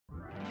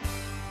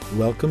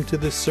Welcome to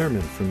this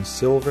sermon from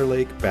Silver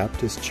Lake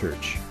Baptist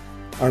Church.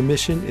 Our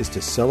mission is to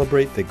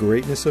celebrate the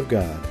greatness of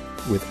God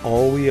with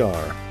all we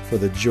are for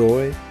the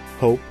joy,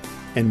 hope,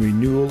 and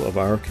renewal of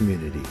our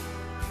community.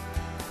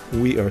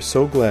 We are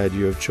so glad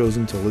you have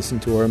chosen to listen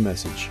to our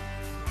message.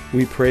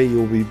 We pray you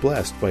will be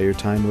blessed by your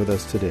time with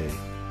us today.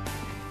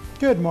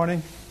 Good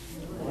morning.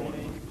 Good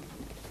morning.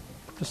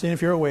 Just seeing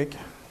if you're awake.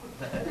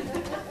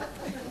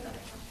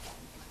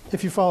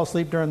 If you fall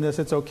asleep during this,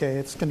 it's okay.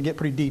 It's going to get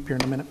pretty deep here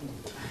in a minute.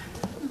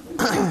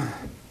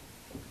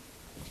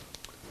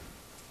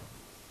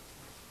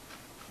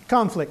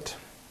 Conflict.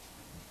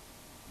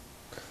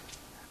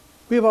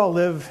 We have all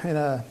lived in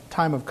a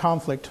time of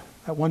conflict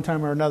at one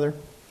time or another,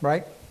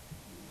 right?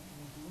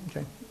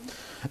 Okay.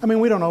 I mean,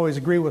 we don't always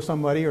agree with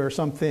somebody or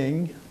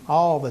something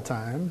all the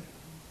time.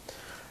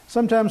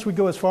 Sometimes we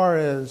go as far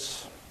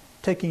as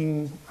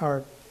taking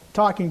or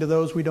talking to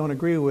those we don't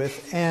agree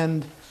with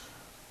and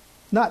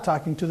not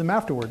talking to them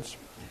afterwards.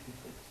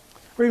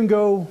 Or even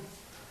go,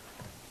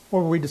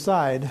 or we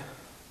decide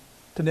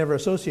to never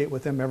associate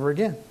with them ever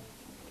again.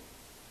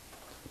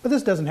 But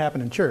this doesn't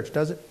happen in church,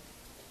 does it?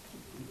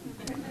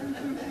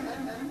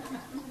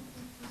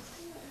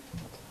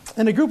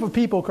 In a group of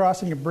people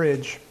crossing a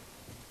bridge,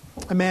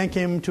 a man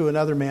came to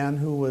another man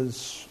who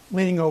was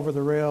leaning over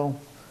the rail,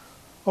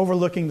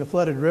 overlooking the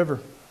flooded river.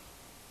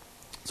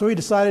 So he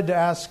decided to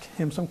ask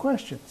him some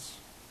questions.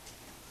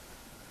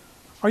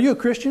 "Are you a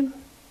Christian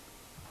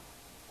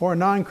or a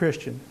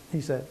non-Christian?"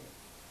 he said.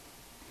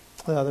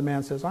 The other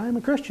man says, "I am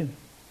a Christian."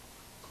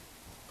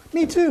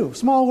 "Me too,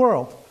 small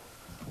world.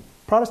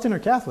 Protestant or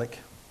Catholic?"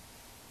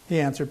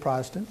 He answered,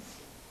 "Protestant."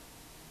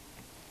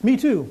 "Me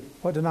too.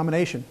 What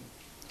denomination?"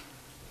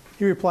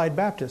 He replied,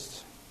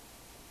 "Baptist."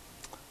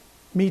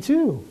 "Me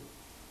too.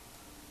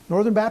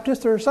 Northern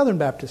Baptist or Southern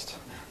Baptist?"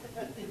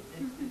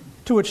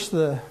 To which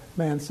the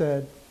man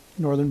said,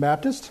 "Northern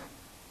Baptist."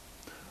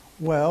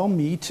 "Well,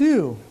 me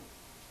too.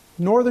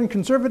 Northern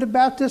Conservative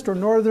Baptist or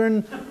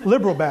Northern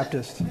Liberal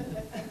Baptist?"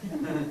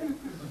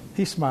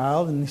 He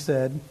smiled and he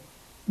said,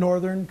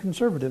 "Northern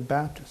Conservative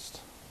Baptist."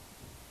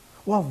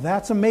 "Well,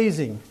 that's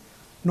amazing.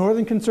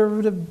 Northern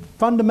Conservative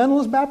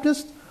Fundamentalist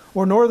Baptist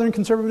or Northern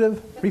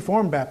Conservative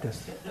Reformed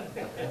Baptist?"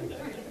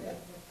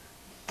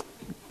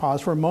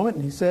 Paused for a moment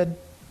and he said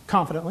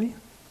confidently,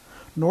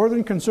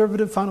 "Northern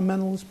Conservative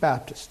Fundamentalist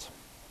Baptist."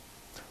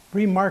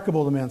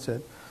 "Remarkable," the man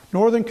said.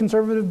 "Northern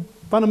Conservative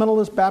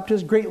Fundamentalist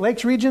Baptist Great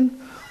Lakes region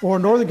or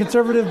Northern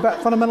Conservative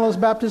Fundamentalist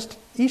Baptist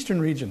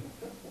Eastern region?"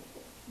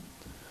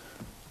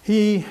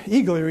 He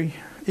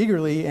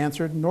eagerly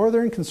answered,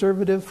 "Northern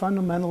Conservative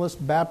Fundamentalist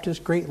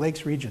Baptist Great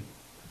Lakes region."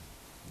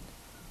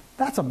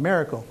 That's a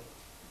miracle.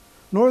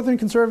 Northern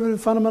Conservative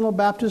Fundamental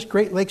Baptist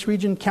Great Lakes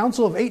Region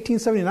Council of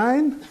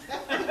 1879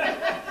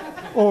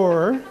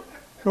 or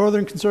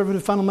Northern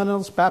Conservative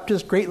Fundamentalist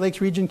Baptist Great Lakes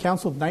Region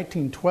Council of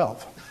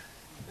 1912.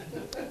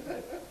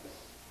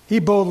 He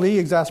boldly,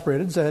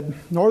 exasperated, said,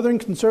 "Northern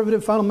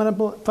Conservative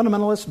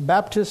Fundamentalist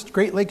Baptist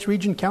Great Lakes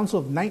Region Council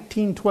of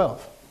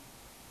 1912.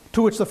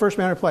 To which the first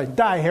man replied,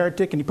 "Die,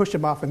 heretic," and he pushed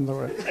him off in the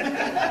road.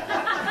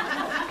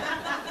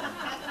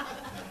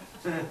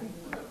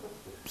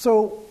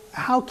 So,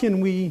 how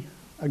can we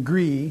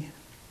agree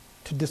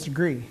to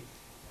disagree?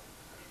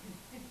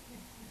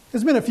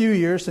 It's been a few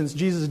years since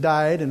Jesus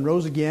died and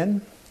rose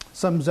again.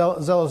 Some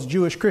zealous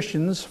Jewish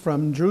Christians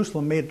from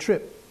Jerusalem made a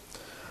trip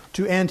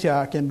to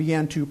Antioch and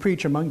began to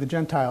preach among the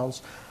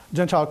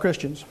Gentile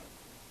Christians.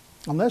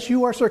 "Unless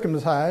you are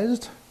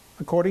circumcised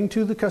according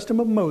to the custom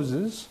of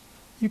Moses,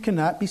 you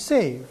cannot be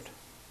saved."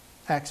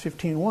 Acts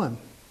 15:1.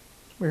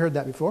 We heard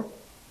that before.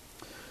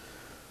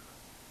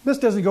 This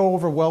doesn't go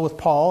over well with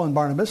Paul and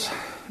Barnabas.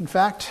 In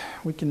fact,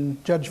 we can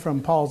judge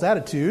from Paul's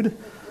attitude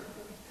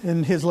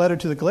in his letter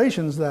to the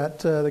Galatians that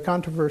the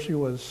controversy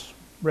was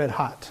red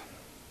hot.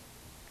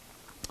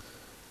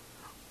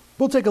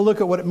 We'll take a look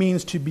at what it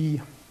means to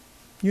be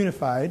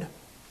unified,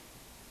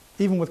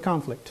 even with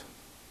conflict.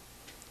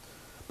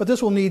 But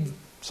this will need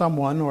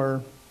someone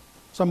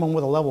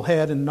with a level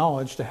head and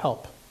knowledge to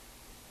help.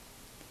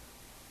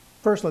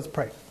 First, let's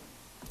pray.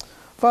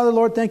 Father,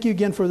 Lord, thank you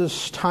again for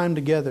this time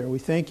together. We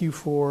thank you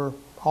for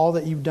all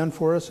that you've done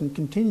for us and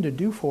continue to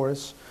do for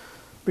us,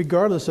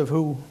 regardless of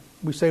who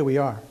we say we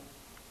are.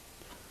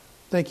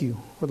 Thank you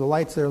for the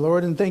lights there,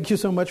 Lord, and thank you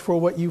so much for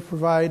what you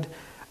provide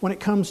when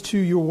it comes to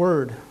your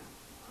word.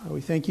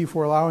 We thank you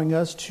for allowing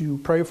us to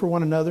pray for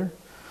one another,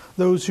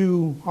 those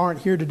who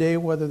aren't here today,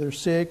 whether they're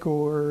sick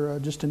or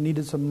just in need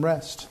of some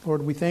rest.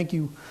 Lord, we thank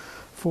you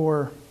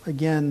for,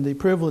 again, the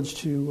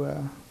privilege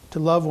to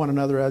love one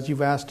another as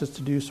you've asked us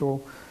to do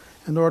so.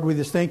 And Lord, we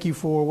just thank you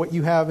for what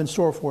you have in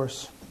store for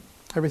us.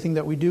 Everything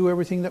that we do,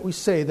 everything that we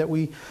say, that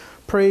we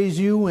praise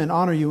you and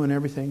honor you in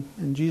everything.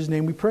 In Jesus'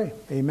 name we pray.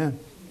 Amen.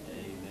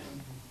 Amen.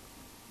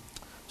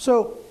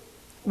 So,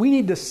 we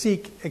need to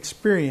seek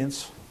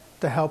experience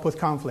to help with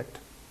conflict.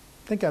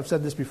 I think I've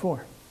said this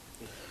before.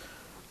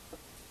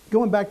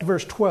 Going back to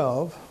verse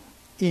 12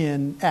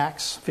 in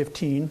Acts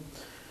 15,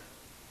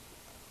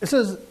 it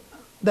says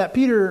that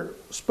Peter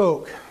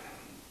spoke.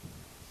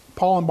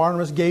 Paul and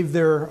Barnabas gave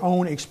their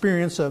own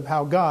experience of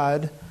how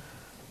God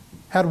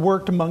had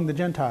worked among the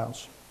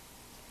Gentiles,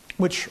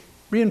 which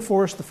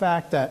reinforced the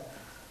fact that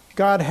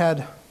God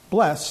had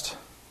blessed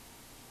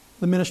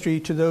the ministry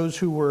to those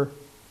who were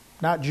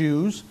not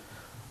Jews.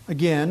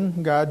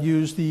 Again, God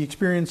used the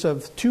experience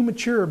of two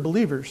mature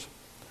believers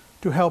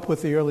to help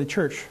with the early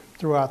church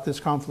throughout this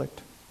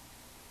conflict.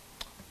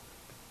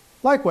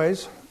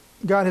 Likewise,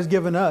 God has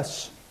given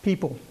us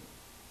people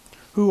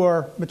who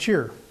are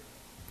mature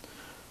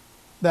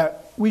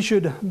that we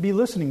should be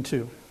listening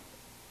to,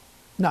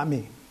 not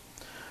me.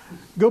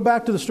 Go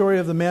back to the story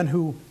of the men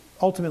who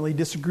ultimately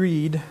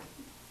disagreed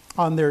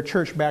on their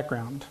church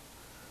background,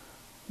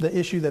 the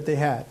issue that they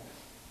had.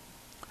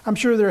 I'm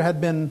sure there had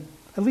been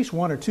at least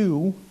one or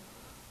two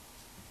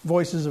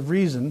voices of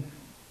reason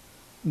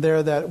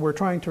there that were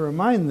trying to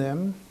remind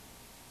them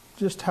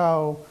just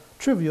how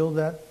trivial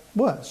that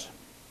was,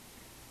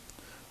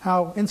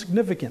 how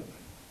insignificant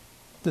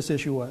this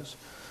issue was.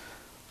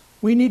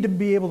 We need to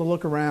be able to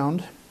look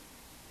around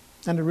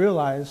and to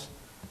realize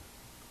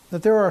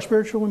that there are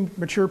spiritually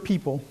mature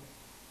people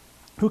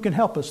who can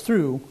help us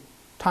through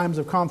times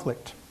of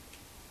conflict.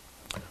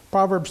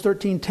 Proverbs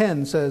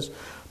 13:10 says,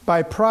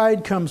 "By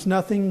pride comes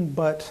nothing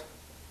but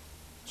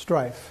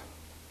strife,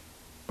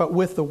 but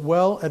with the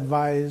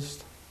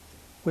well-advised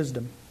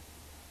wisdom."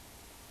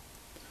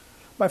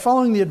 By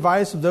following the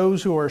advice of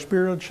those who are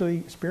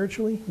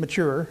spiritually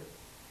mature,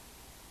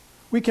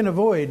 we can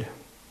avoid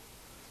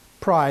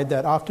pride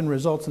that often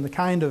results in the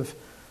kind of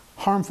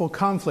harmful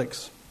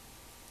conflicts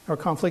or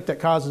conflict that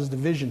causes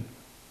division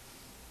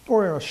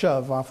or a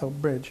shove off a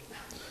bridge.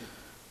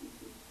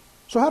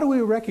 So how do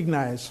we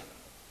recognize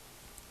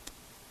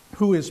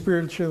who is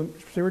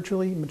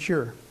spiritually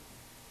mature?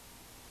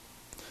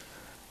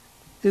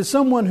 Is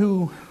someone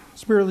who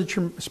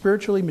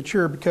spiritually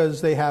mature because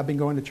they have been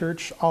going to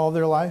church all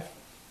their life?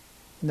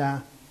 Nah,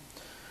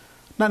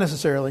 not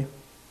necessarily.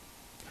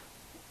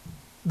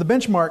 The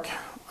benchmark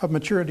of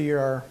maturity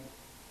are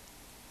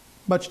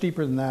much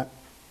deeper than that.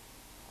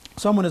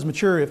 Someone is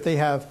mature if they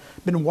have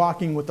been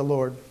walking with the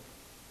Lord.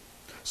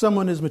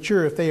 Someone is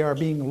mature if they are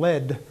being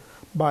led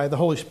by the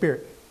Holy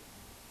Spirit.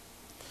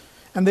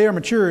 And they are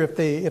mature if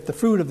the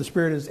fruit of the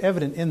Spirit is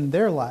evident in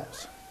their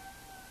lives.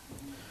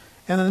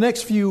 And in the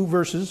next few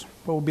verses,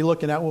 what we'll be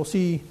looking at, we'll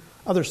see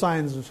other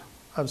signs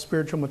of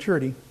spiritual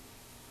maturity.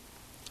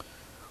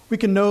 We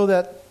can know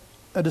that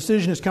a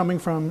decision is coming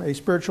from a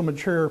spiritual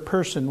mature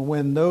person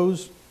when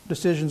those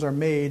decisions are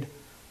made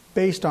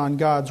based on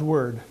God's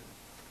Word.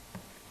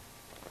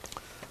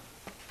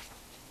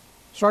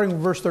 Starting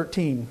with verse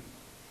 13.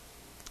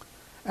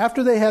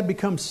 After they had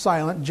become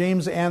silent,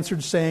 James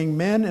answered, saying,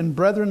 "Men and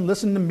brethren,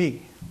 listen to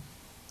me.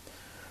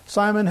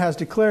 Simon has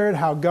declared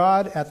how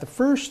God at the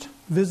first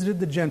visited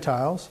the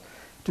Gentiles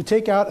to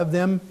take out of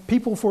them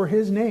people for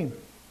his name.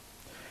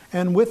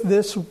 And with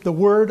this the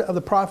word of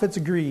the prophets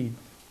agreed,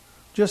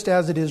 just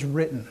as it is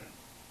written.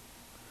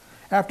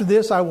 After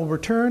this I will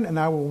return and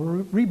I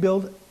will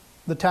rebuild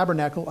the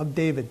tabernacle of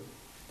David,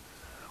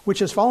 which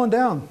has fallen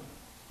down.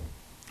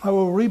 I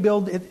will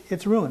rebuild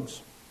its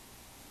ruins,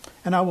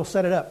 and I will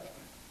set it up,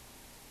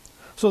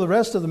 so the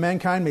rest of the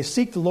mankind may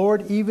seek the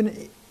Lord,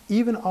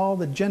 even all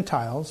the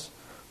Gentiles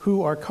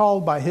who are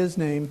called by his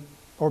name,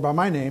 or by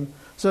my name,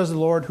 says the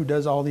Lord who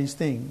does all these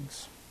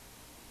things.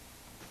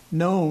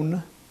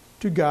 Known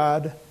to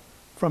God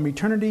from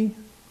eternity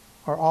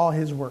are all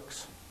his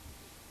works."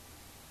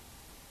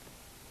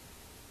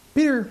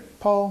 Peter,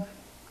 Paul,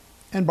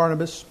 and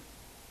Barnabas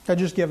had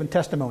just given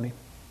testimony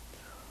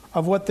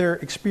of what their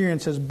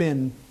experience has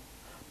been.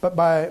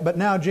 But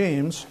now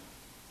James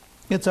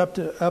gets up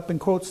and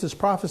quotes this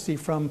prophecy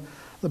from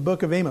the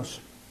book of Amos.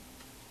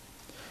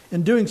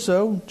 In doing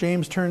so,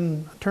 James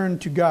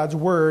turned to God's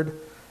word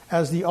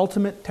as the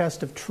ultimate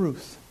test of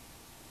truth.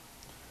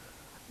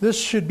 This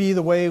should be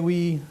the way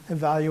we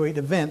evaluate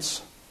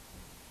events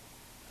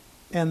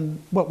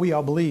and what we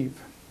all believe.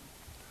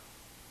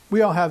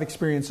 We all have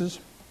experiences,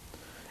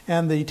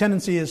 and the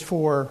tendency is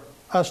for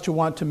us to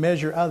want to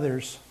measure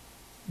others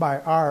by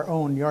our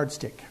own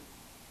yardstick.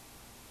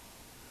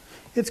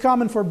 It's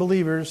common for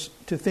believers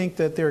to think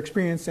that their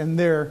experience and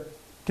their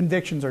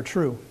convictions are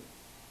true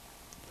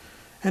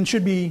and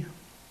should be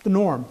the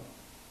norm.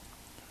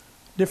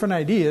 Different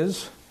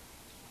ideas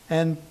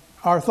and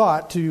are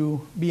thought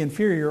to be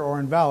inferior or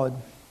invalid.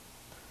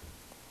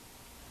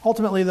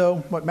 Ultimately, though,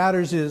 what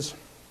matters is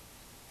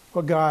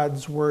what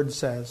God's Word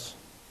says.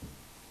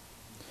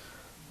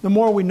 The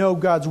more we know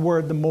God's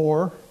Word, the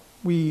more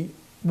we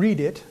read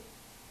it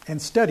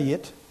and study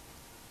it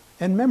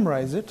and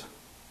memorize it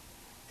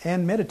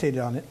and meditate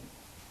on it,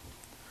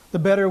 the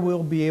better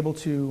we'll be able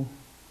to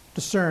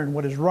discern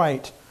what is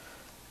right.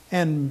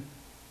 And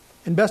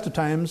in best of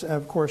times,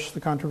 of course,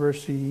 the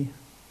controversy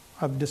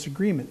of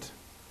disagreement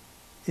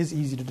is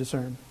easy to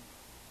discern.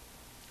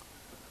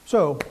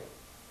 So,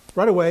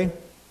 right away,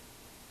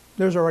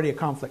 there's already a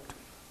conflict.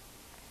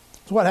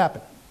 So what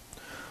happened?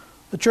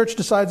 The church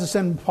decides to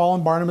send Paul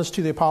and Barnabas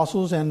to the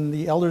apostles and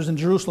the elders in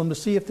Jerusalem to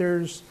see if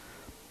there's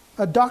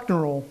a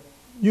doctrinal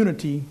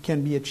unity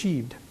can be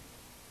achieved.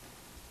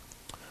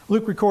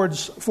 Luke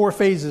records 4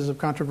 phases of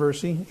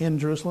controversy in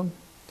Jerusalem.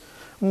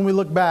 When we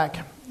look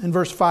back in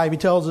verse 5, he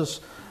tells us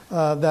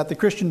that the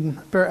Christian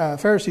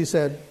Pharisees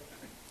said,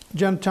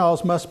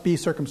 Gentiles must be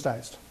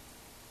circumcised.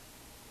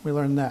 We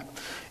learned that.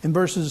 In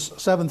verses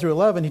 7 through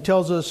 11, he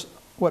tells us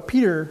what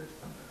Peter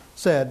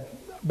said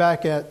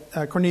back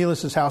at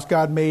Cornelius' house.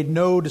 God made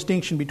no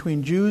distinction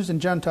between Jews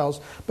and Gentiles,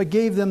 but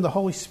gave them the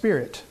Holy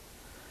Spirit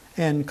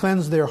and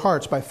cleansed their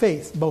hearts by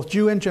faith. Both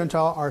Jew and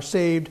Gentile are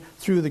saved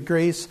through the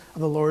grace of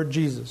the Lord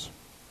Jesus.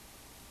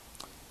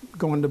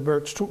 Going to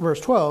verse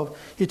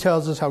 12, he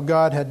tells us how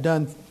God had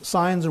done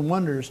signs and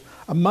wonders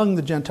among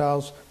the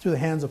Gentiles through the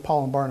hands of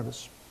Paul and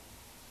Barnabas.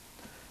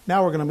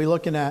 Now we're going to be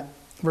looking at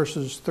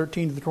verses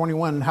 13 to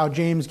 21 and how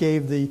James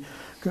gave the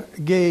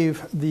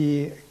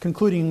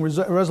concluding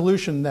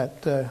resolution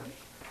that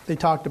they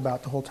talked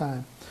about the whole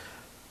time.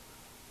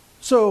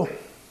 So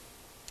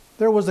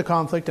there was the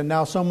conflict, and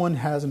now someone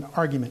has an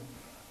argument.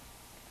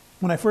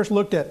 When I first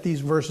looked at these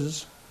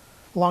verses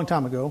a long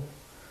time ago,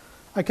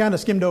 I kind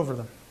of skimmed over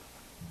them.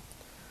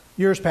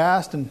 Years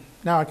passed, and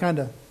now I kind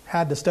of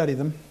had to study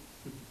them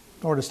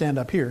or to stand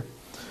up here.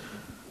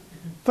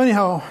 Funny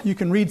how you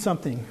can read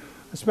something,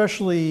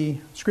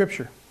 especially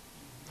Scripture,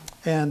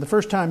 and the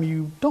first time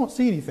you don't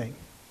see anything.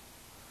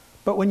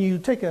 But when you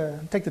take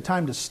the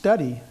time to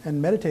study and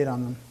meditate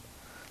on them,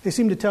 they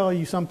seem to tell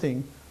you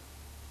something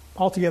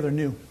altogether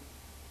new.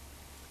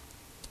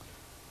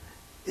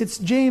 It's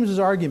James's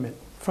argument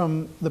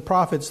from the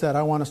prophets that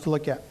I want us to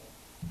look at.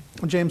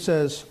 James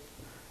says,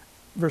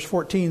 verse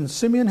 14,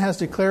 Simeon has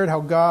declared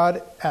how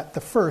God at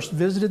the first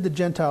visited the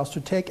Gentiles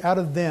to take out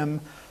of them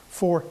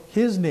for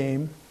his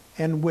name,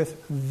 and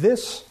with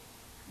this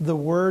the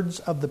words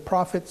of the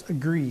prophets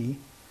agree,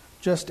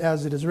 just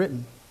as it is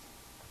written.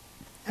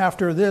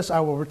 After this I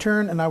will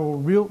return, and I will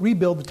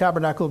rebuild the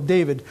tabernacle of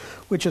David,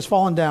 which has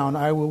fallen down.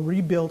 I will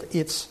rebuild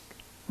its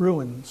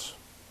ruins,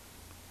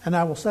 and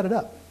I will set it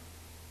up.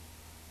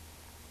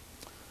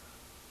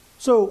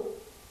 So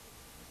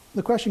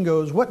the question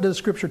goes, what does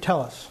Scripture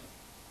tell us?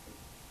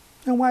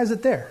 And why is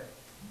it there?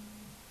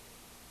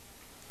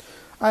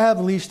 I have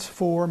at least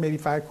 4, maybe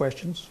 5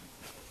 questions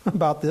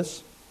about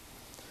this.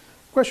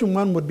 Question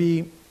 1 would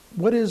be,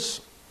 what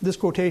is this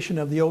quotation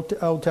of the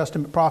Old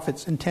Testament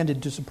prophets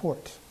intended to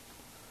support?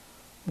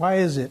 Why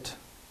is it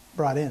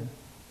brought in?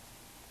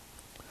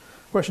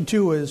 Question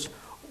 2 is,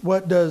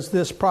 what does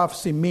this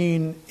prophecy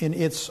mean in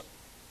its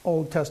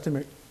Old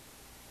Testament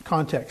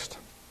context?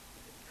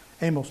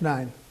 Amos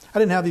 9. I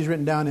didn't have these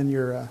written down in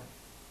your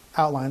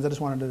outlines. I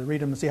just wanted to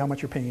read them and see how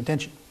much you're paying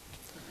attention.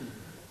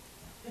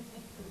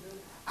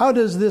 How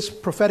does this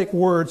prophetic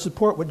word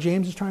support what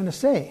James is trying to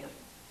say?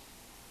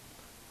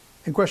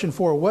 And question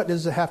 4, what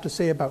does it have to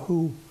say about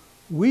who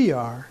we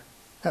are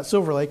at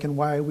Silver Lake and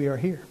why we are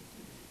here?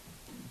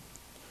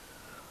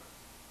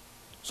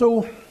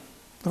 So,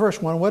 the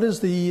first one, what is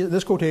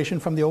this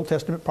quotation from the Old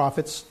Testament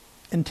prophets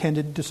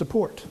intended to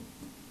support?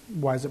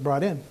 Why is it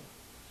brought in?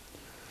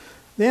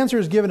 The answer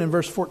is given in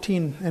verse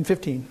 14 and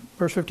 15.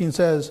 Verse 15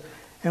 says,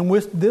 and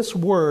with this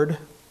word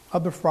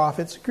of the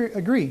prophets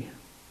agree.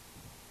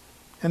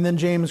 And then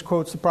James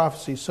quotes the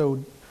prophecy.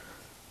 So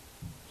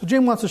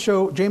James wants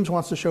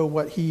to show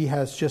what he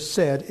has just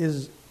said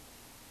is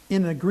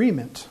in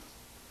agreement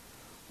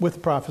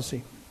with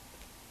prophecy.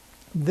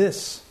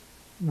 This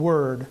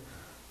word,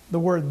 the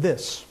word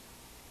this,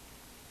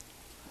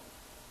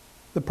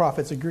 the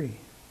prophets agree.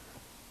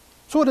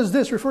 So what does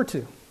this refer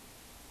to?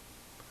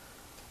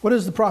 What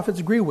does the prophets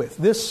agree with?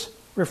 This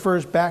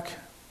refers back,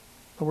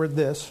 the word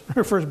this,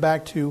 refers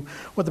back to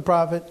what the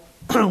prophet,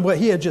 what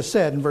he had just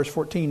said in verse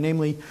 14.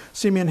 Namely,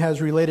 Simeon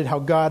has related how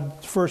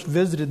God first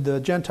visited the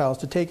Gentiles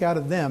to take out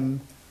of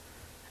them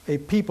a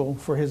people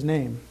for his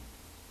name.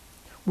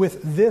 With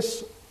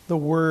this, the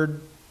words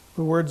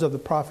of the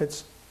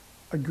prophets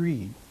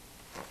agreed.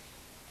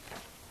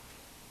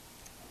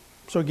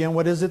 So again,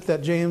 what is it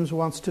that James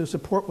wants to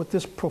support with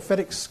this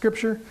prophetic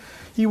scripture?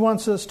 He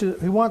wants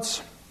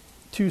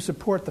to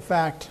support the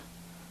fact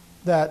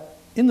that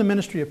in the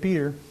ministry of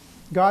Peter,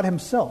 God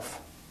himself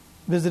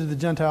visited the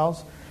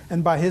Gentiles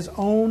and by his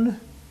own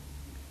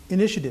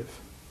initiative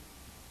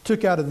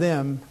took out of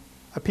them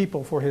a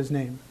people for his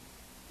name.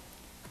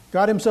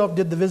 God himself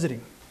did the visiting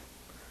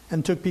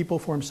and took people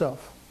for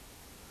himself.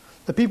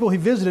 The people he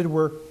visited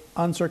were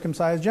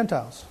uncircumcised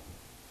Gentiles.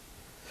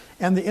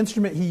 And the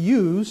instrument he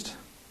used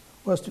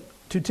was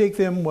to take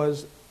them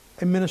was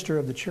a minister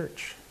of the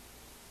church.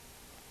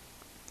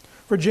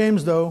 For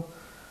James, though,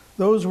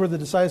 those were the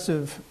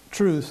decisive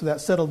truths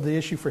that settled the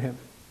issue for him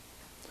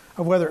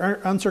of whether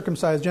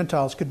uncircumcised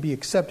Gentiles could be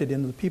accepted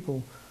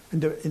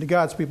into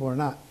God's people or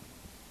not.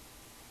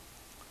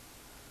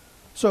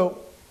 So,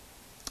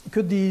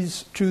 could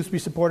these truths be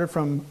supported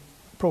from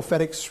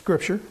prophetic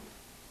scripture?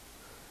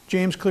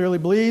 James clearly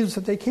believes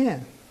that they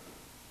can.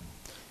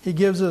 He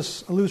gives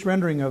us a loose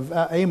rendering of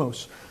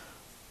Amos.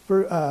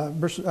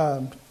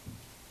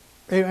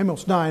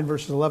 Amos 9,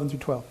 verses 11 through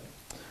 12.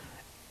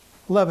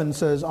 11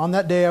 says, on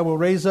that day I will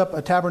raise up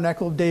a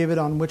tabernacle of David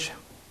on which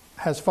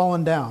has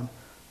fallen down,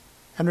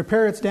 and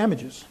repair its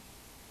damages.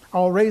 I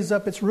will raise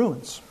up its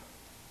ruins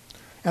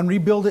and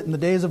rebuild it in the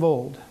days of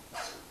old,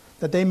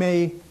 that they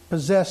may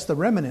possess the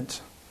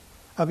remnant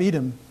of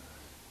Edom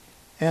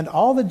and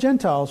all the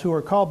Gentiles who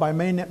are called by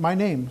my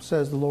name,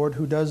 says the Lord,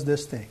 who does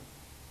this thing.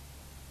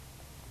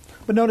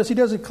 But notice he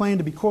doesn't claim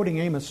to be quoting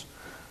Amos.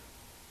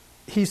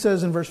 He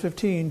says in verse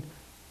 15,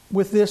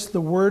 with this the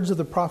words of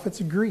the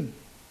prophets agree.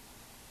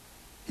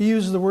 He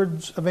uses the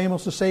words of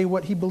Amos to say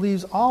what he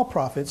believes all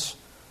prophets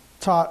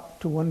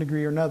taught to one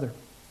degree or another.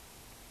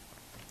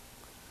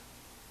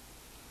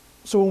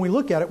 So when we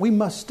look at it, we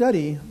must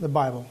study the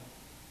Bible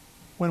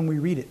when we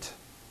read it.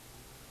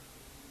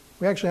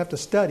 We actually have to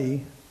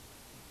study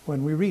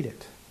when we read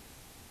it.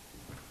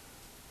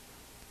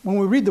 When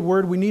we read the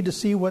Word, we need to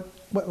see what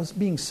was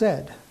being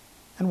said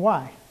and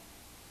why.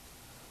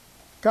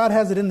 God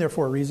has it in there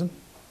for a reason.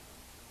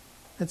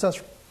 It's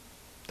us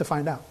to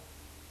find out.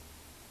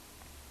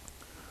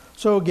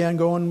 So again,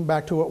 going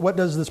back to what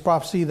does this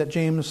prophecy that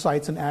James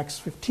cites in Acts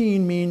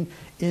 15 mean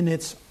in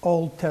its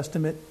Old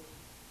Testament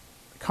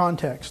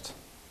context?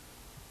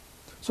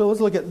 So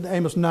let's look at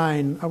Amos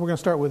 9. We're going to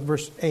start with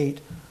verse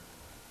 8.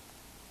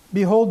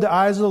 Behold, the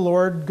eyes of the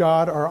Lord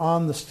God are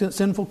on the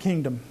sinful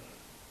kingdom,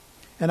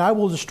 and I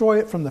will destroy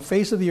it from the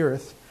face of the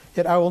earth,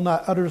 yet I will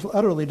not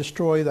utterly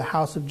destroy the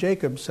house of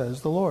Jacob,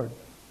 says the Lord.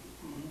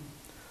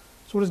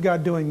 So what is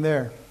God doing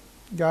there?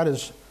 God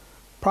is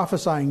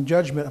prophesying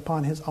judgment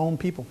upon his own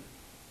people.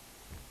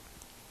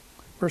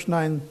 Verse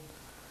 9,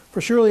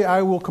 for surely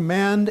I will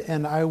command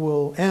and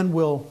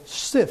will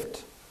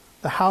sift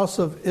the house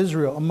of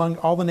Israel among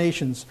all the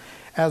nations,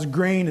 as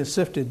grain is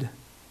sifted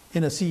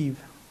in a sieve.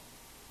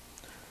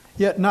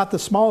 Yet not the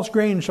smallest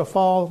grain shall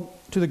fall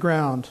to the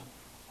ground.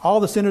 All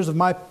the sinners of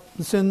my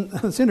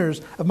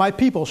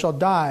people shall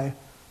die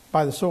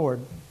by the sword,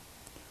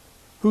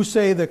 who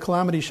say the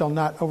calamity shall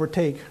not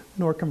overtake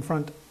nor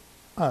confront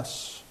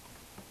us.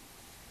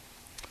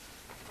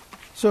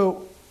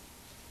 So,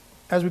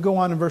 as we go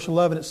on in verse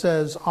 11, it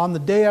says, on the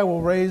day I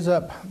will raise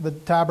up the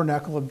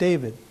tabernacle of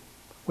David,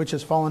 which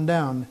has fallen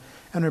down,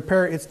 and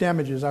repair its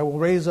damages. I will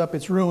raise up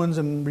its ruins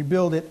and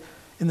rebuild it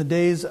in the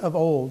days of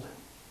old,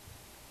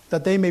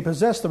 that they may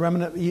possess the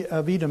remnant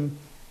of Edom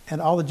and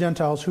all the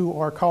Gentiles who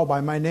are called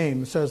by my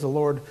name, says the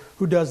Lord,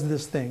 who does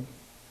this thing.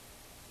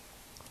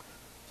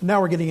 So now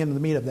we're getting into the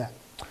meat of that.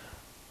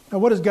 Now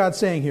what is God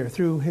saying here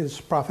through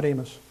his prophet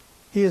Amos?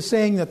 He is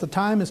saying that the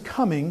time is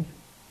coming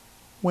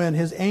when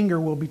his anger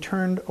will be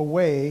turned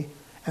away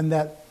and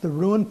that the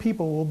ruined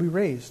people will be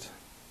raised.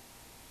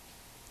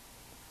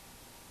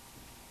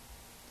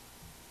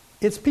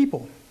 It's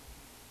people,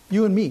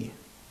 you and me,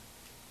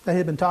 that he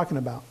had been talking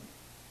about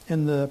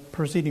in the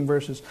preceding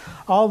verses.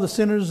 All the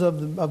sinners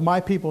of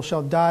my people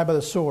shall die by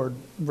the sword,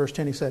 in verse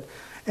 10 he said.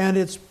 And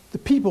it's the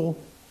people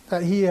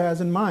that he has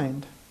in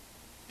mind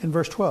in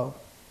verse 12,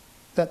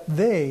 that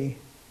they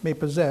may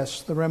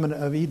possess the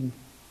remnant of Eden.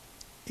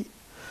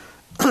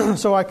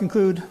 So I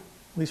conclude, at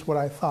least what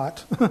I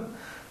thought,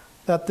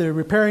 that the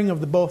repairing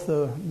of both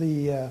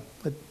the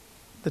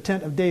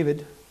tent of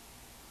David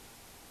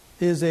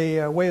is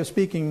a way of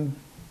speaking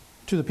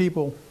to the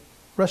people,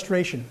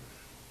 restoration.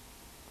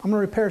 I'm going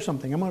to repair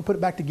something. I'm going to put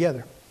it back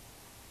together.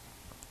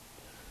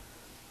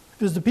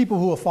 It is the people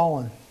who have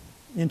fallen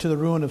into the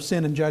ruin of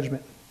sin and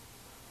judgment.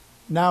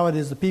 Now it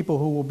is the people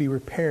who will be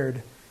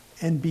repaired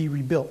and be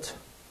rebuilt.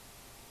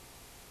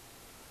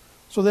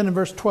 So then in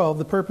verse 12,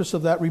 the purpose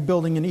of that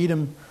rebuilding in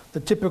Edom,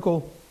 the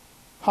typical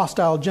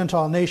hostile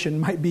Gentile nation,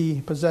 might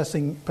be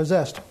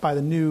possessed by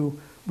the new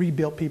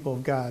rebuilt people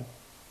of God.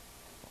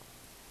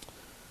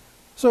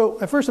 So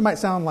at first it might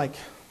sound like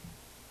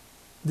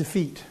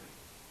defeat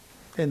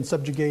and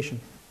subjugation.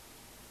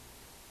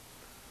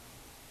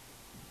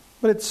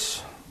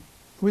 But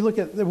we look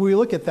at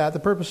that, the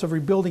purpose of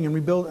rebuilding and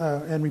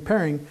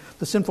repairing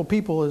the sinful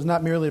people is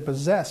not merely to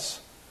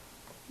possess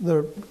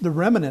the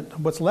remnant,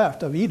 what's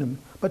left of Edom,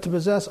 but to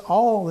possess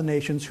all the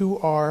nations who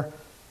are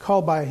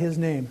called by his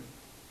name.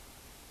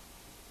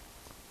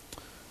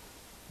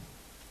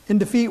 In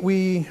defeat,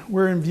 we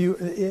would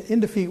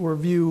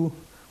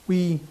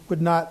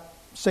not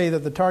say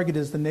that the target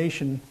is the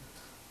nation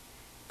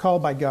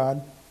called by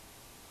God.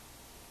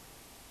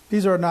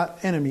 These are not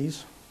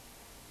enemies.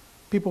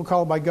 People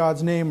called by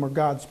God's name are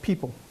God's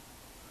people.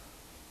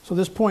 So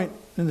this point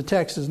in the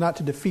text is not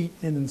to defeat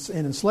and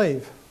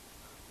enslave,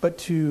 but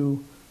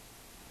to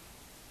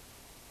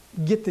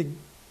get the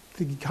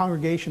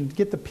congregation,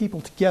 get the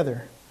people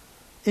together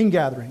in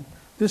gathering.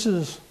 This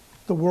is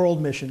the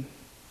world mission,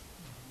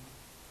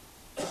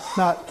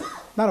 not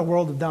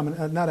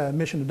a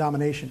mission of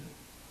domination.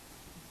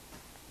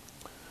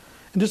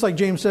 And just like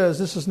James says,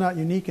 this is not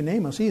unique in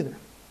Amos either.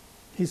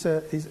 He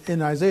said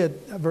in Isaiah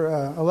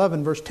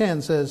 11, verse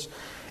 10 says,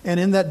 and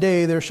in that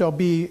day there shall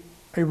be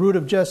a root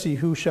of Jesse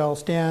who shall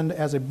stand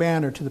as a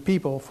banner to the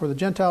people, for the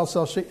Gentiles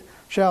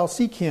shall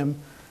seek him,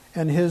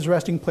 and his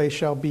resting place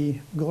shall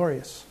be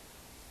glorious.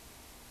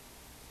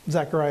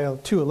 Zechariah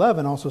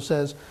 2:11 also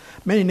says,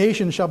 many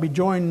nations shall be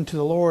joined to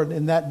the Lord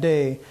in that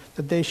day,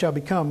 that they shall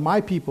become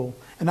my people,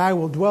 and I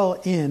will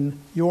dwell in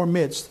your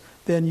midst.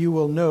 then you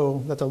will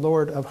know that the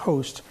Lord of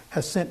hosts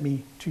has sent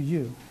me to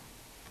you.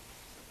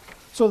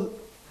 So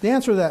the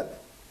answer to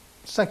that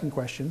second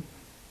question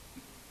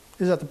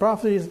is that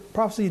the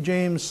prophecy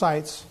James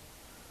cites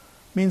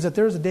means that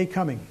there is a day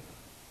coming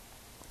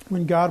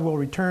when God will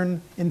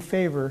return in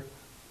favor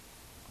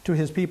to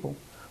his people,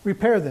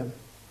 repair them,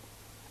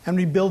 and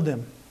rebuild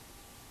them,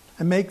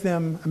 and make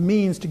them a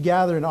means to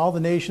gather in all the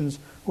nations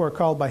who are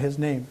called by his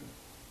name.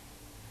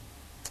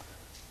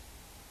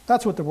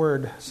 That's what the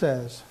word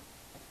says,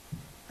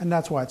 and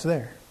that's why it's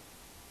there.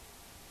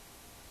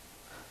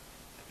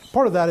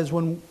 Part of that is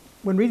when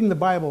reading the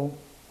Bible,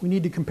 we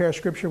need to compare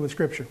Scripture with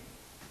Scripture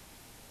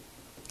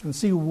and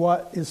see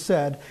what is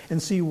said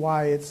and see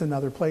why it's in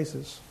other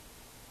places.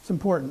 It's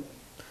important.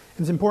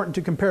 It's important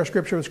to compare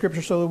Scripture with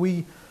Scripture so that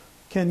we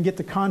can get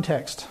the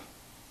context,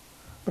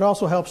 but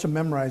also helps to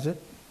memorize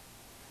it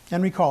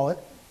and recall it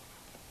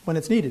when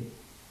it's needed.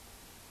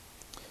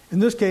 In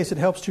this case, it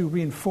helps to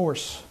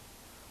reinforce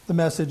the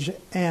message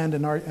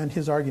and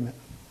his argument.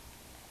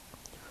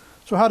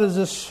 So how does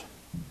this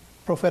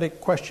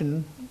prophetic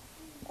quotation,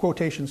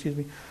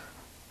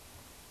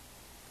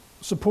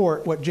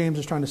 support what James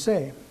is trying to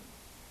say?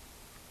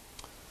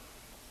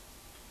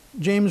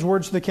 James'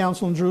 words to the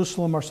council in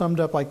Jerusalem are summed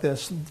up like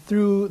this.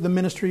 Through the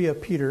ministry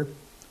of Peter,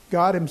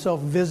 God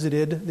himself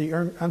visited the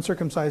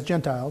uncircumcised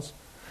Gentiles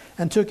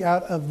and took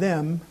out of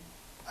them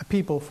a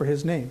people for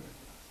his name.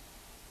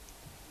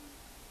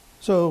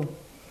 So,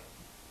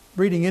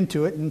 reading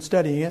into it and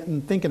studying it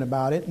and thinking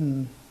about it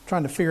and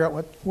trying to figure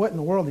out what in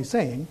the world he's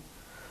saying,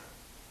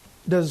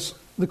 does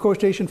the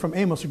quotation from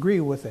Amos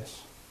agree with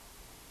this?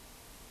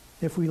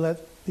 If we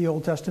let the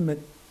Old Testament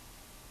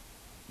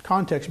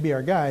context be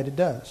our guide, it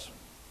does.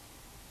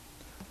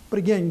 But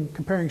again,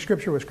 comparing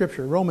Scripture with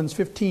Scripture, Romans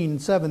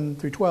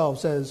 15:7-12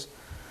 says,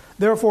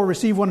 "Therefore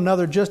receive one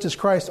another just as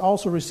Christ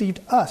also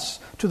received us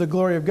to the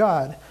glory of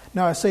God.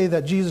 Now I say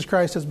that Jesus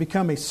Christ has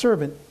become a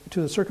servant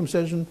to the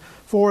circumcision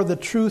for the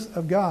truth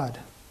of God,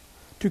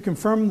 to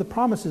confirm the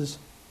promises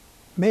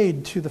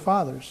made to the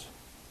fathers,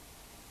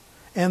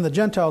 and the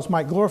Gentiles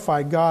might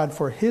glorify God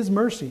for his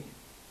mercy.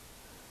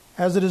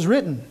 As it is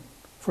written,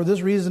 for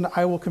this reason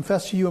I will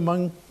confess to you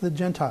among the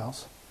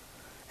Gentiles,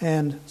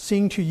 and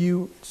sing to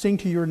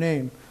your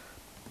name."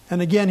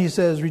 And again he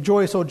says,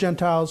 "Rejoice, O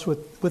Gentiles,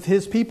 with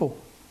his people."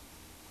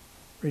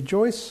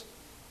 Rejoice,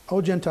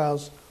 O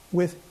Gentiles,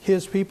 with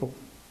his people.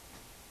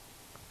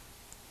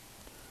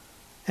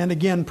 And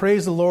again,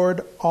 praise the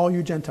Lord, all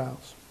you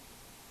Gentiles.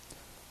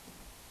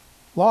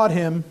 Laud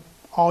him,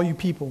 all you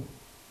people.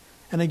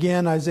 And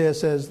again, Isaiah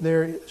says,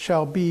 "There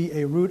shall be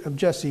a root of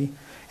Jesse,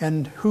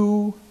 and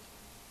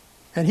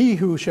he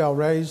who shall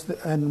raise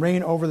and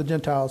reign over the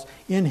Gentiles,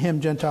 in him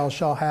Gentiles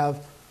shall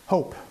have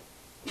hope."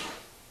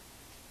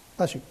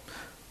 Bless you.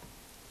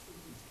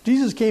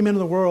 Jesus came into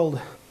the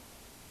world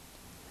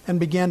and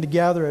began to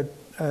gather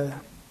a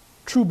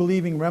true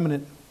believing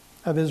remnant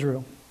of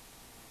Israel.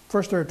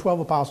 First there were 12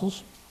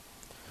 apostles.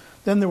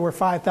 Then there were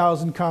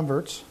 5,000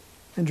 converts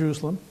in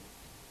Jerusalem.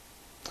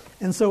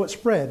 And so it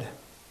spread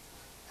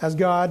as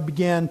God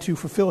began to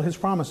fulfill his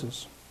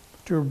promises,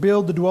 to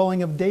rebuild the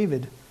dwelling of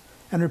David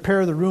and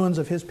repair the ruins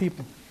of his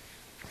people.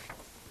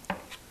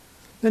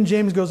 Then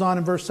James goes on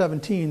in verse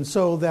 17,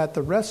 "So that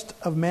the rest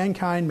of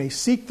mankind may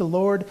seek the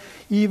Lord,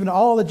 even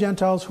all the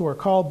Gentiles who are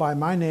called by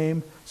my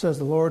name, says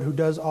the Lord who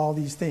does all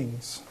these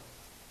things.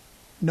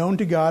 Known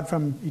to God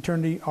from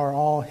eternity are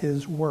all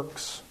his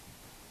works."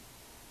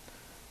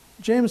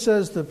 James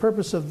says the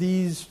purpose of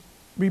these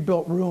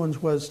rebuilt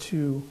ruins was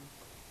to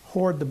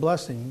hoard the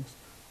blessings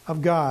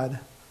of God,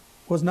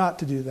 was not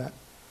to do that,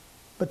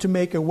 but to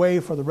make a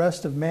way for the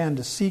rest of man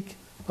to seek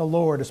the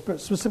Lord,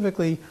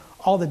 specifically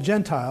all the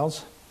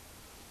Gentiles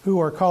who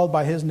are called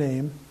by his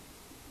name.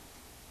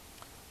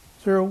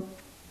 So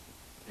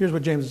here's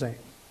what James is saying.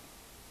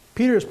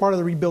 Peter is part of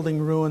the rebuilding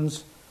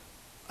ruins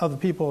of the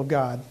people of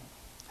God,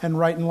 and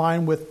right in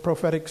line with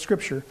prophetic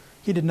scripture,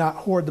 he did not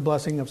hoard the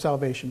blessing of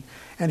salvation,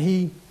 and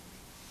he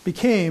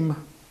became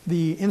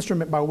the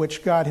instrument by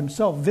which God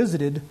himself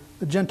visited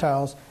the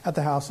Gentiles at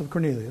the house of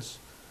Cornelius.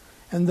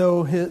 And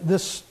though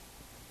this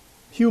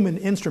human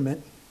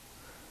instrument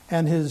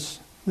and this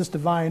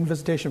divine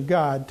visitation of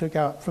God took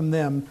out from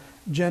them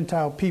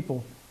Gentile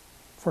people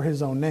for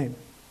his own name.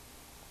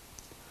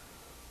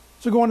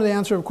 So going to the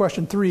answer of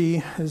question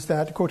 3 is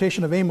that the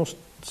quotation of Amos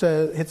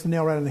hits the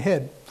nail right on the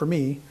head for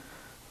me.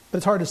 But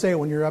it's hard to say it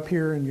when you're up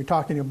here and you're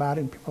talking about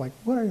it and people are like,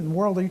 what in the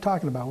world are you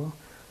talking about? Well,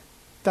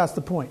 that's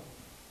the point,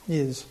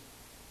 is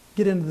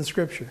get into the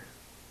scripture.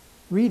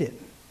 Read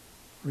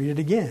it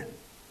again,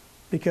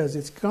 because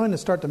it's going to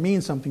start to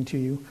mean something to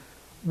you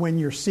when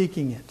you're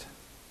seeking it.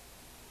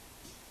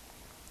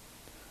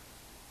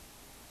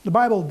 The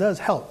Bible does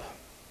help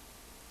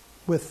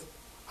with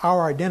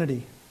our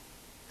identity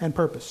and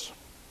purpose.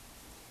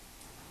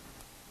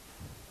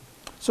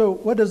 So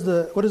what does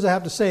it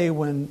have to say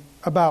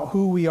about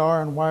who we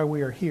are and why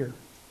we are here?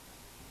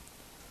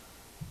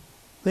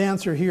 The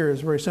answer here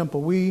is very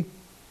simple. We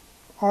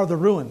are the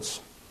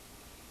ruins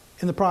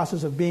in the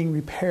process of being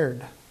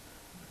repaired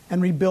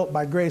and rebuilt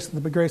by grace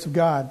and the grace of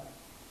God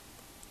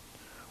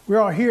We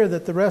are here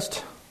that the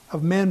rest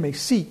of men may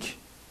seek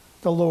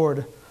the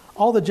Lord,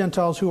 all the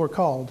Gentiles who are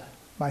called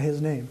by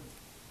his name.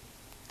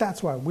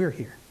 That's why we're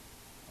here.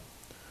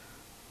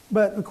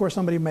 But, of course,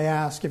 somebody may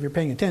ask, if you're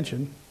paying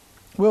attention,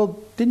 well,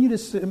 didn't you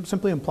just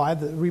simply imply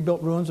that the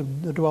rebuilt ruins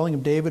of the dwelling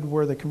of David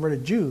were the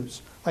converted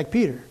Jews, like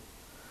Peter,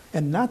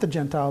 and not the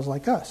Gentiles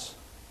like us?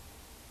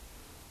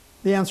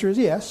 The answer is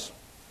yes.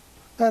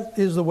 That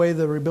is the way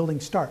the rebuilding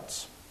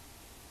starts.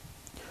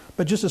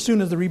 But just as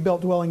soon as the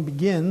rebuilt dwelling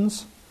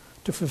begins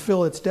to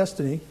fulfill its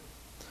destiny,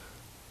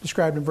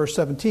 described in verse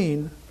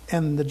 17,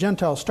 and the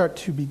Gentiles start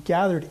to be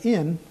gathered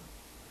in,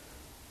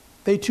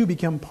 they too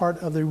become part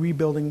of the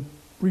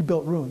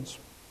rebuilt ruins.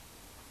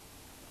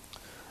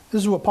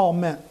 This is what Paul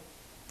meant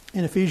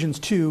in Ephesians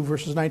 2,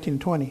 verses 19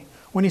 and 20,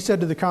 when he said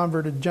to the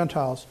converted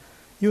Gentiles,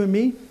 "You and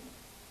me,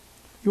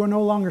 you are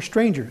no longer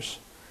strangers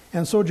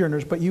and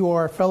sojourners, but you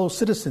are fellow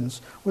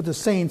citizens with the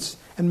saints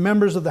and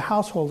members of the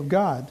household of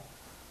God,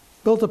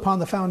 built upon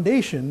the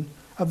foundation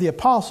of the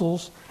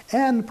apostles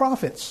and the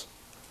prophets,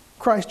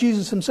 Christ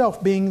Jesus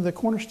himself being the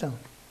cornerstone."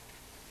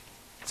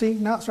 See,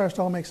 now it starts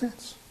to all make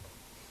sense.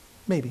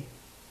 Maybe.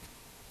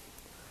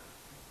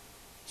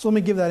 So let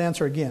me give that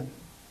answer again.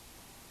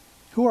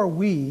 Who are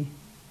we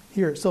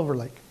here at Silver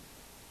Lake?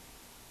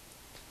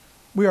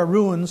 We are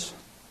ruins.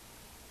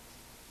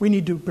 We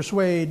need to pause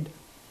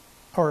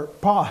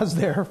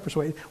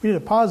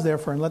there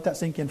for and let that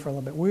sink in for a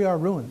little bit. We are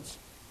ruins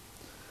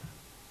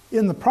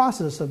in the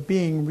process of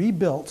being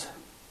rebuilt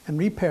and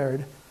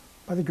repaired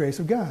by the grace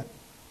of God.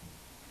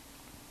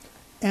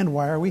 And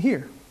why are we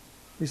here,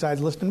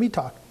 besides listening to me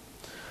talk?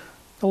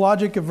 The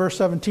logic of verse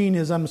 17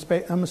 is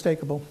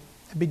unmistakable.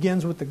 It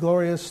begins with the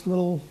glorious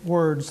little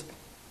words,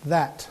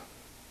 "that,"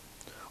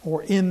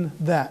 or "in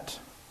that."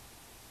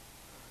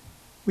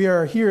 We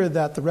are here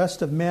that the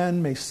rest of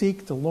men may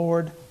seek the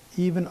Lord,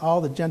 even all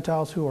the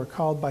Gentiles who are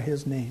called by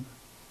his name.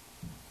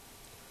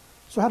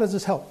 So how does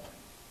this help?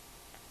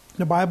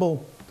 The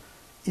Bible,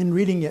 in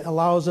reading it,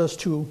 allows us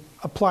to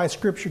apply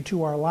Scripture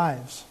to our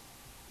lives.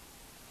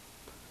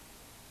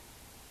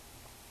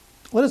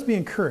 Let us be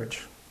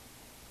encouraged.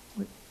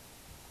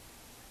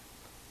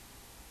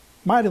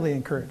 Mightily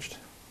encouraged.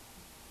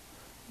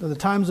 That the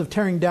times of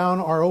tearing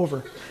down are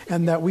over,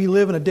 and that we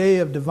live in a day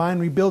of divine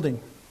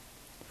rebuilding.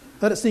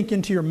 Let it sink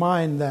into your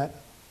mind that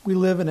we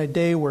live in a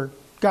day where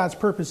God's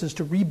purpose is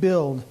to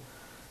rebuild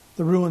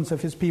the ruins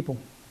of his people.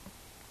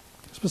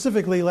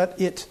 Specifically,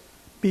 let it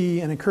be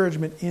an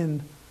encouragement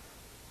in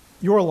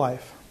your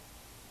life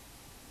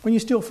when you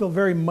still feel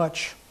very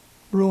much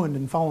ruined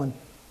and fallen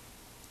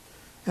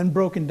and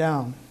broken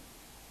down,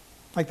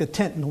 like the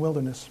tent in the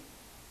wilderness.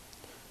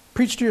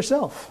 Preach to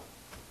yourself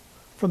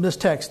from this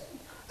text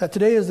that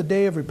today is the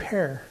day of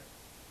repair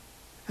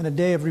and a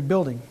day of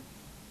rebuilding.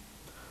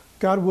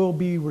 God will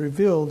be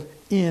revealed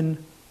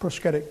in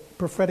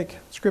prophetic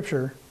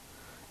scripture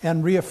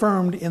and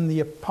reaffirmed in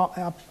the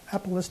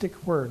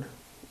apostolic word.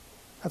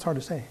 That's hard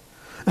to say.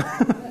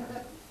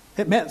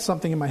 It meant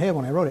something in my head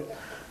when I wrote it.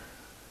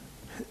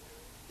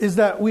 Is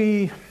that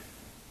we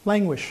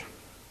languish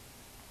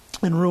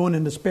in ruin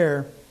and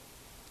despair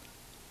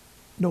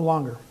no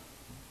longer.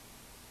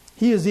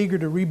 He is eager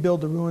to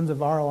rebuild the ruins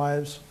of our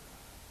lives,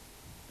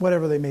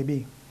 whatever they may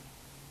be.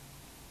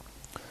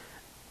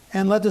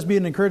 And let this be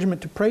an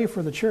encouragement to pray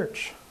for the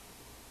church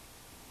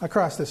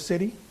across this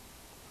city,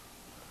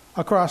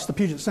 across the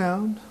Puget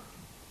Sound,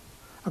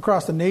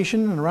 across the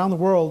nation and around the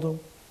world,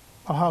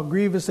 of how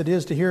grievous it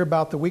is to hear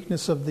about the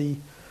weakness of the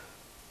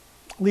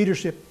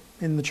leadership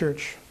in the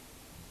church.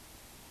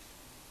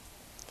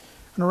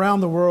 And around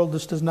the world,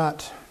 this does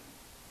not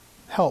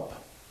help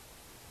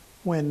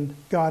when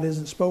God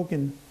isn't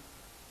spoken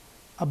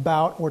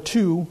about or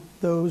to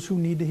those who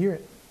need to hear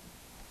it.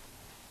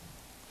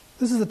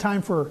 This is the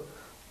time for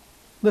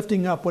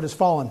lifting up what has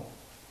fallen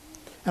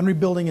and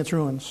rebuilding its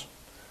ruins.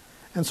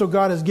 And so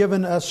God has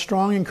given us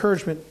strong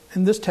encouragement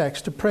in this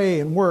text to pray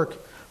and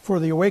work for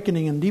the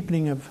awakening and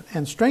deepening of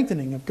and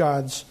strengthening of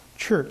God's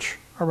church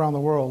around the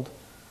world,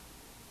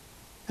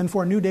 and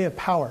for a new day of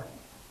power.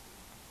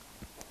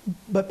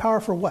 But power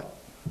for what?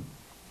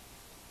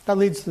 That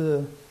leads to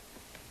the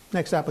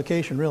next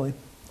application, really.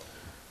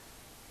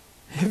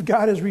 If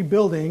God is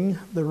rebuilding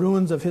the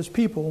ruins of his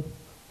people,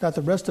 that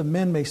the rest of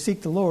men may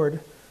seek the Lord,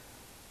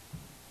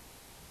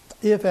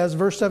 if, as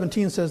verse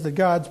 17 says, that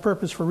God's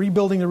purpose for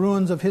rebuilding the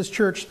ruins of his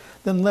church,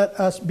 then let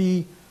us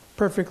be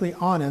perfectly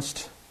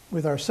honest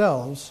with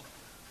ourselves.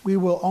 We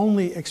will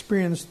only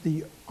experience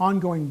the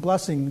ongoing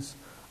blessings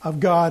of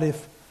God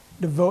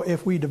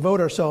if we devote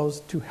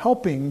ourselves to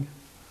helping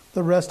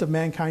the rest of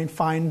mankind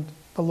find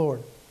the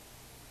Lord.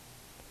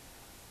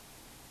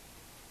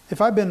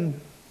 If I've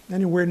been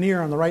anywhere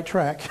near on the right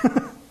track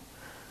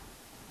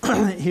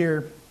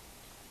here,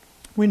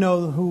 we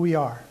know who we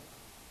are.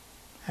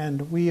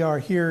 And we are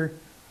here,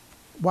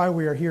 why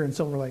we are here in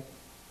Silver Lake.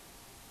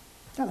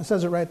 And it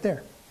says it right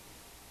there.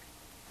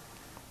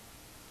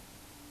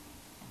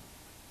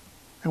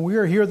 And we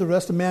are here, the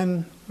rest of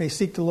men may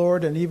seek the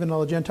Lord, and even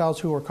all the Gentiles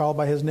who are called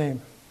by his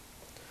name.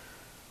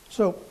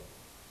 So,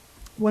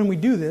 when we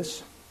do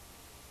this,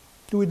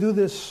 Do we do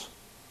this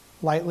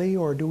lightly,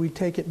 or do we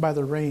take it by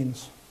the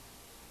reins?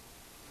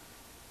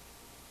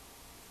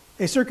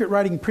 A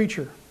circuit-riding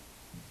preacher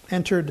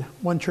entered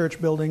one church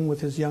building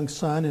with his young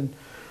son and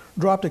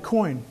dropped a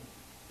coin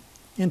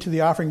into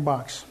the offering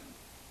box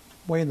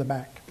way in the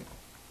back.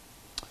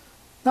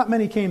 Not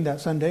many came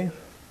that Sunday,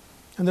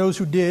 and those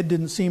who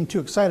didn't seem too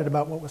excited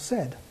about what was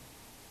said.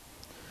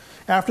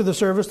 After the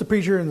service, the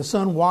preacher and the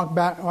son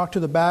walked to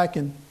the back,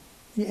 and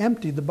he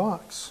emptied the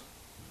box.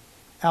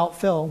 Out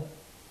fell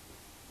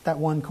that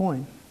one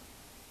coin.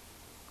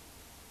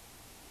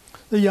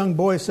 The young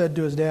boy said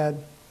to his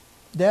dad,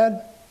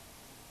 "Dad,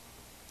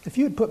 if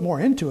you had put more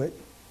into it,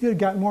 you'd have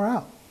gotten more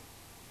out."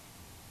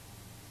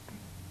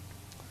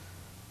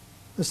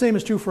 The same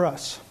is true for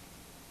us.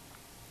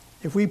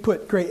 If we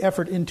put great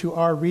effort into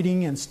our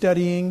reading and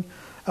studying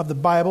of the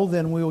Bible,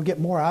 then we will get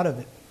more out of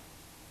it.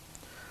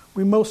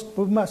 We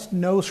must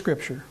know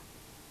Scripture,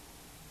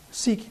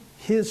 seek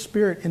His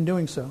Spirit in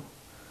doing so,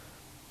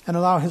 and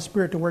allow His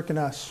Spirit to work in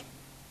us.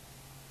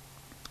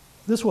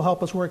 This will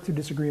help us work through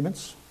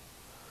disagreements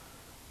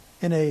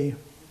in a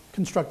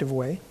constructive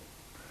way.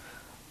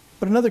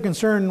 But another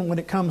concern when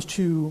it comes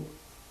to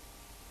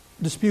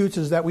disputes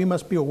is that we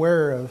must be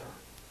aware of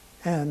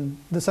and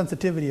the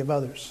sensitivity of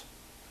others.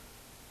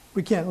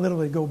 We can't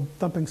literally go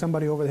thumping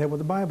somebody over the head with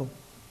the Bible.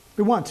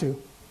 We want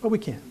to, but we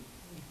can't.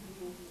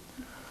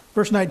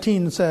 Verse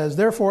 19 says,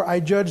 "Therefore I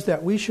judge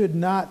that we should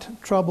not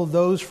trouble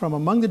those from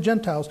among the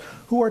Gentiles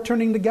who are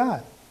turning to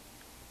God,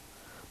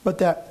 but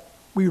that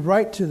we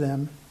write to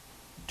them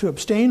to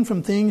abstain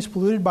from things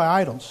polluted by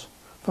idols,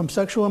 from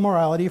sexual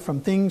immorality, from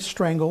things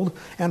strangled,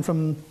 and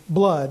from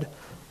blood.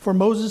 For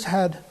Moses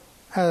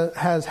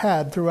has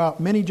had throughout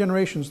many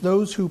generations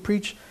those who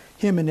preach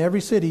him in every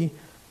city,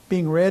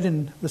 being read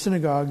in the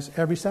synagogues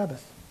every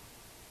Sabbath."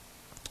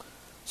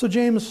 So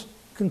James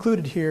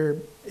concluded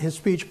here his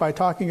speech by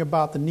talking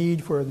about the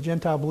need for the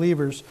Gentile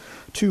believers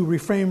to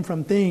refrain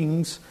from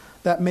things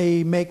that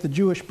may make the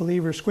Jewish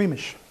believers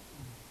squeamish.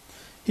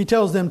 He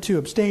tells them to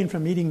abstain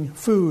from eating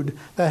food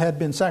that had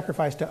been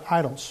sacrificed to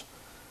idols,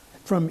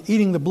 from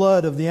eating the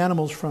blood of the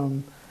animals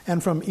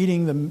and from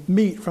eating the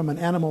meat from an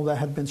animal that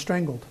had been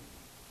strangled.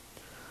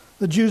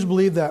 The Jews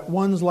believed that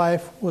one's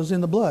life was in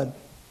the blood,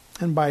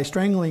 and by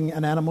strangling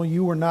an animal,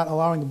 you were not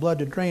allowing the blood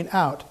to drain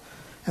out,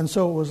 and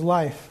so it was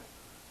life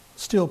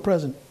still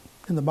present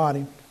in the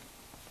body.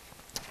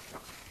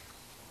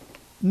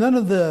 None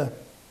of the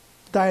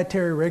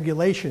dietary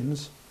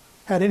regulations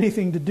had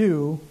anything to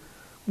do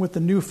with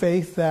the new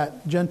faith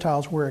that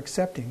Gentiles were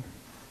accepting,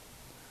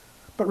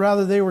 but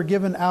rather they were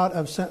given out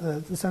of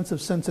the sense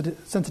of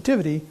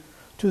sensitivity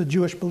to the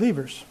Jewish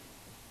believers.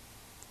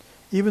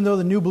 Even though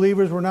the new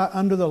believers were not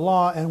under the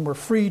law and were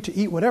free to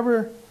eat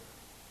whatever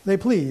they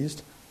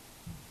pleased,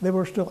 they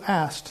were still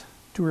asked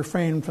to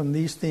refrain from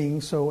these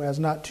things so as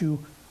not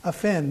to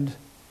offend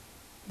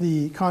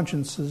the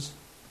consciences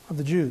of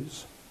the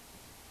Jews.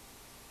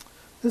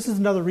 This is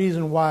another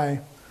reason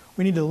why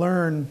we need to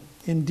learn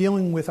in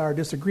dealing with our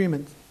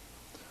disagreement.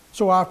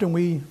 So often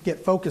we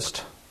get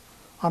focused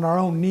on our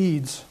own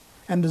needs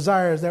and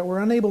desires that we're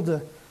unable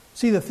to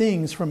see the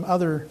things from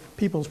other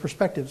people's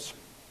perspectives.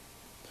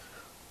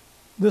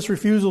 This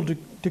refusal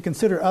to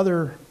consider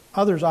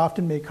others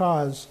often may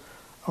cause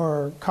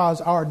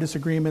our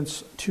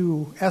disagreements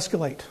to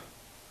escalate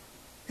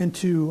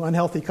into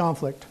unhealthy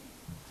conflict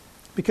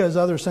because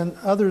others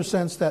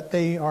sense that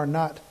they are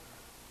not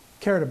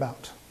cared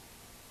about.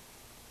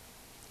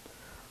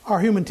 Our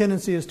human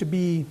tendency is to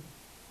be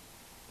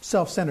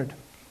self-centered,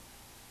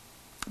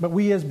 but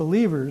we as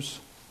believers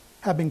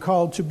have been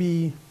called to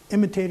be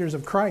imitators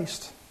of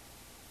Christ.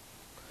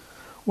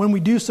 When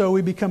we do so,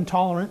 we become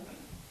tolerant,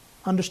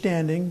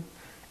 understanding,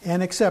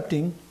 and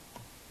accepting.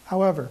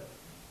 However,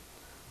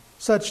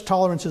 such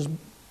tolerance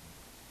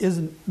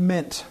isn't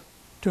meant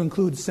to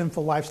include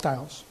sinful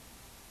lifestyles.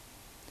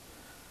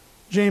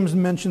 James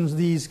mentions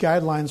these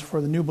guidelines for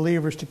the new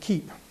believers to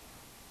keep,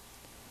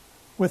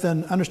 with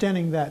an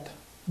understanding that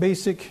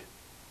basic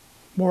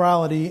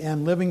morality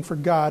and living for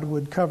God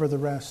would cover the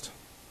rest.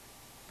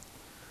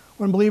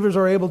 When believers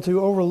are able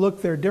to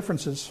overlook their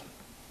differences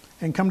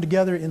and come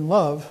together in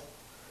love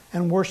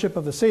and worship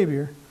of the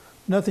Savior,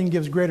 nothing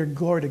gives greater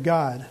glory to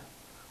God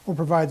or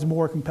provides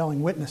more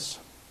compelling witness.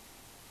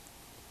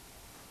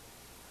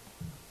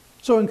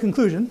 So in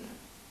conclusion,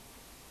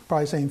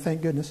 probably saying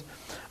thank goodness,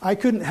 I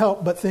couldn't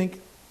help but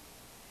think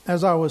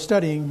as I was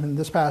studying in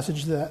this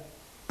passage that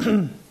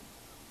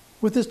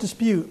with this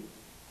dispute,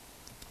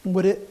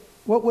 what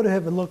would it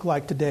have looked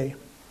like today?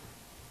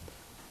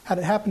 Had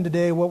it happened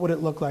today, what would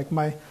it look like?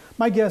 My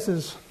guess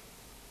is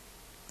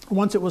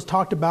once it was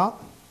talked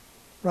about,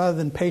 rather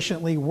than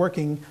patiently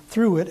working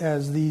through it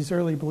as these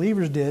early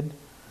believers did,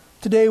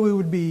 today we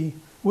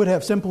would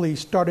have simply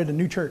started a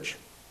new church,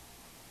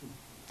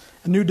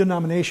 a new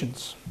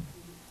denominations,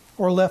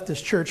 or left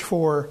this church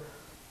for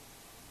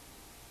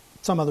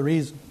some other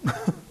reason.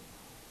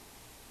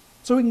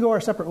 So we can go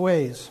our separate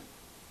ways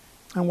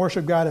and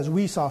worship God as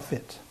we saw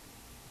fit.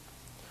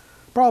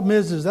 Problem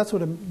is that's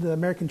what the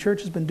American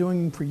church has been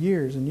doing for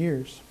years and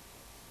years.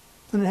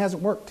 and it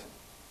hasn't worked.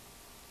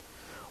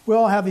 We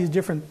all have these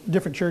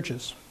different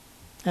churches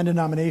and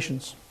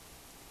denominations.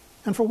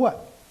 And for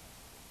what?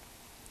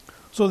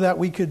 So that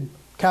we could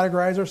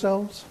categorize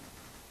ourselves?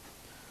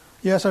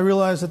 Yes, I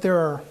realize that there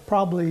are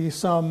probably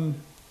some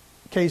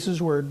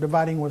cases where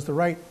dividing was the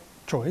right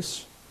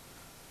choice.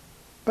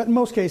 But in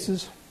most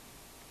cases,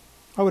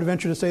 I would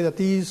venture to say that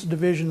these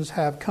divisions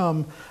have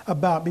come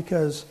about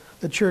because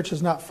the church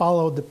has not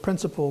followed the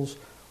principles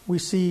we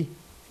see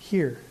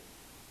here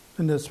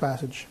in this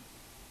passage.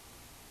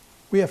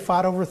 We have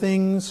fought over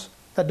things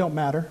that don't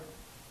matter.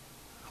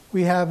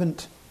 We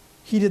haven't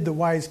heeded the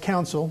wise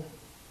counsel.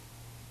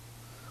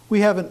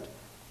 We haven't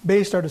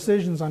based our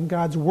decisions on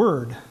God's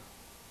word.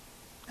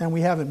 And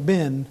we haven't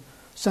been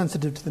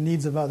sensitive to the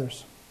needs of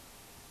others.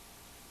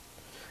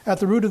 At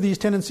the root of these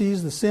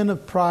tendencies, the sin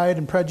of pride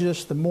and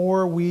prejudice, the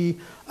more we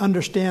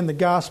understand the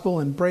gospel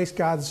and embrace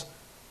God's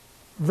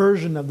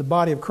version of the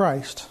body of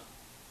Christ.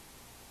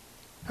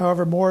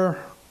 However,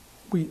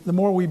 the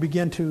more we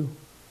begin to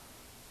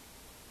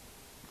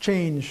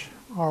change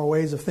our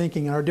ways of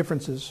thinking and our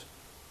differences,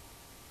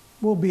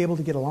 we'll be able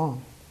to get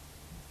along.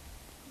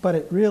 But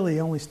it really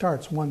only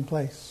starts one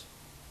place,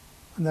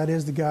 and that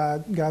is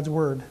God's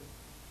Word.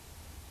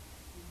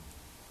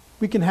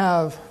 We can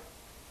have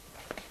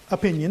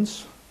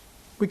opinions.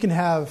 We can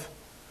have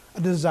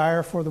a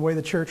desire for the way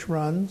the church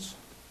runs.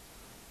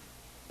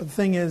 But the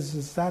thing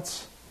is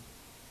that's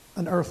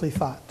an earthly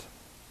thought.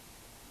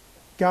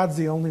 God's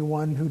the only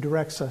one who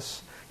directs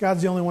us.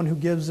 God's the only one who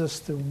gives us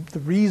the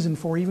reason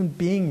for even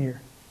being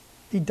here.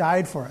 He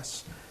died for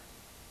us.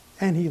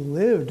 And He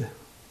lived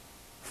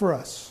for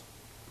us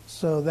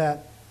so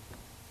that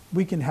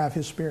we can have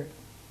His Spirit.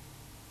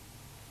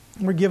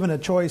 We're given a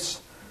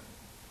choice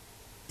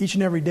each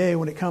and every day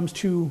when it comes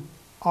to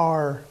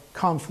our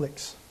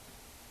conflicts.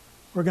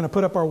 We're going to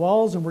put up our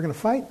walls and we're going to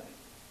fight,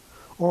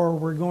 or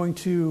we're going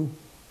to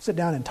sit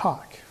down and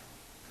talk.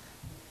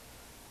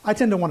 I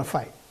tend to want to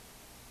fight.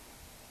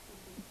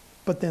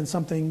 But then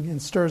something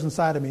stirs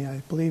inside of me.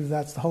 I believe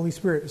that's the Holy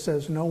Spirit that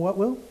says, you know what,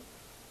 Will?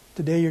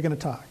 Today you're going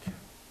to talk.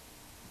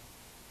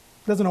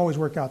 It doesn't always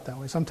work out that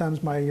way.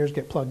 Sometimes my ears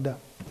get plugged up.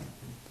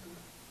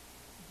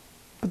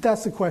 But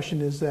that's the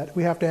question is that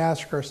we have to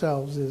ask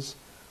ourselves is,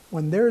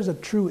 when there is a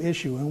true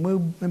issue,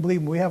 and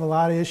believe me, we have a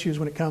lot of issues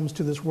when it comes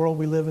to this world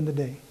we live in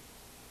today.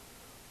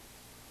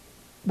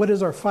 What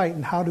is our fight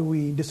and how do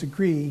we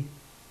disagree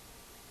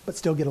but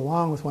still get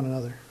along with one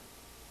another?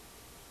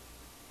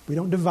 We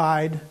don't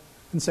divide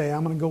and say,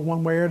 I'm going to go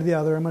one way or the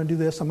other. I'm going to do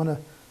this. I'm going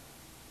to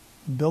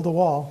build a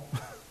wall.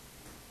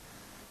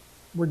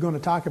 We're going to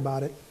talk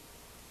about it.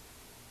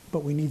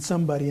 But we need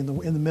somebody in the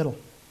middle.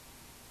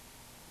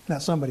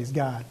 That somebody's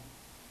God.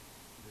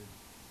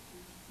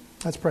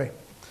 Let's pray.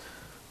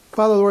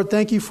 Father, Lord,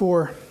 thank you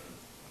for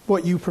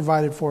what you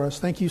provided for us.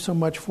 Thank you so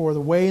much for the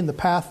way and the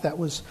path that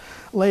was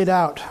laid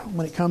out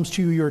when it comes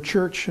to your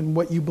church and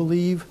what you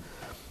believe.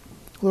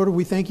 Lord,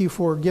 we thank you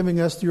for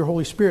giving us your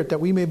Holy Spirit that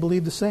we may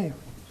believe the same.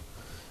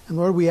 And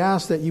Lord, we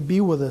ask that you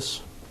be with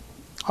us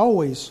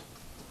always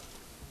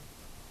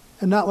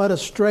and not let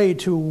us stray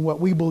to what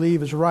we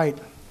believe is right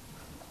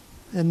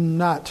and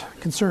not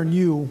concern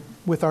you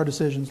with our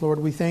decisions. Lord,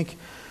 we thank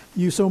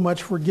you so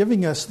much for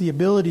giving us the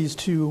abilities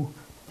to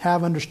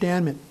have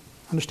understanding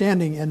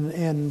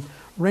and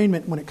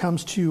arraignment when it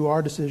comes to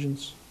our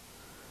decisions.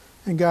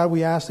 And God,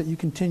 we ask that you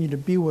continue to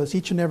be with us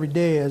each and every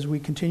day as we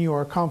continue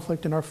our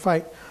conflict and our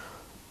fight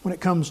when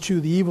it comes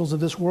to the evils of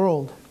this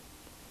world,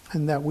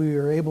 and that we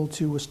are able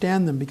to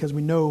withstand them because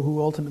we know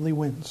who ultimately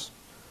wins.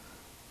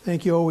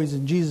 Thank you always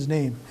in Jesus'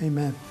 name.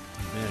 Amen.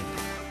 Amen.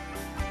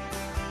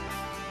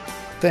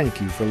 Thank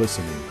you for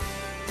listening.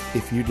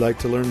 If you'd like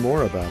to learn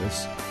more about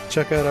us,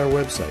 check out our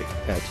website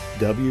at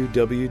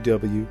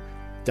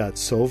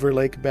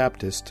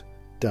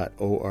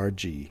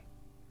www.silverlakebaptist.org.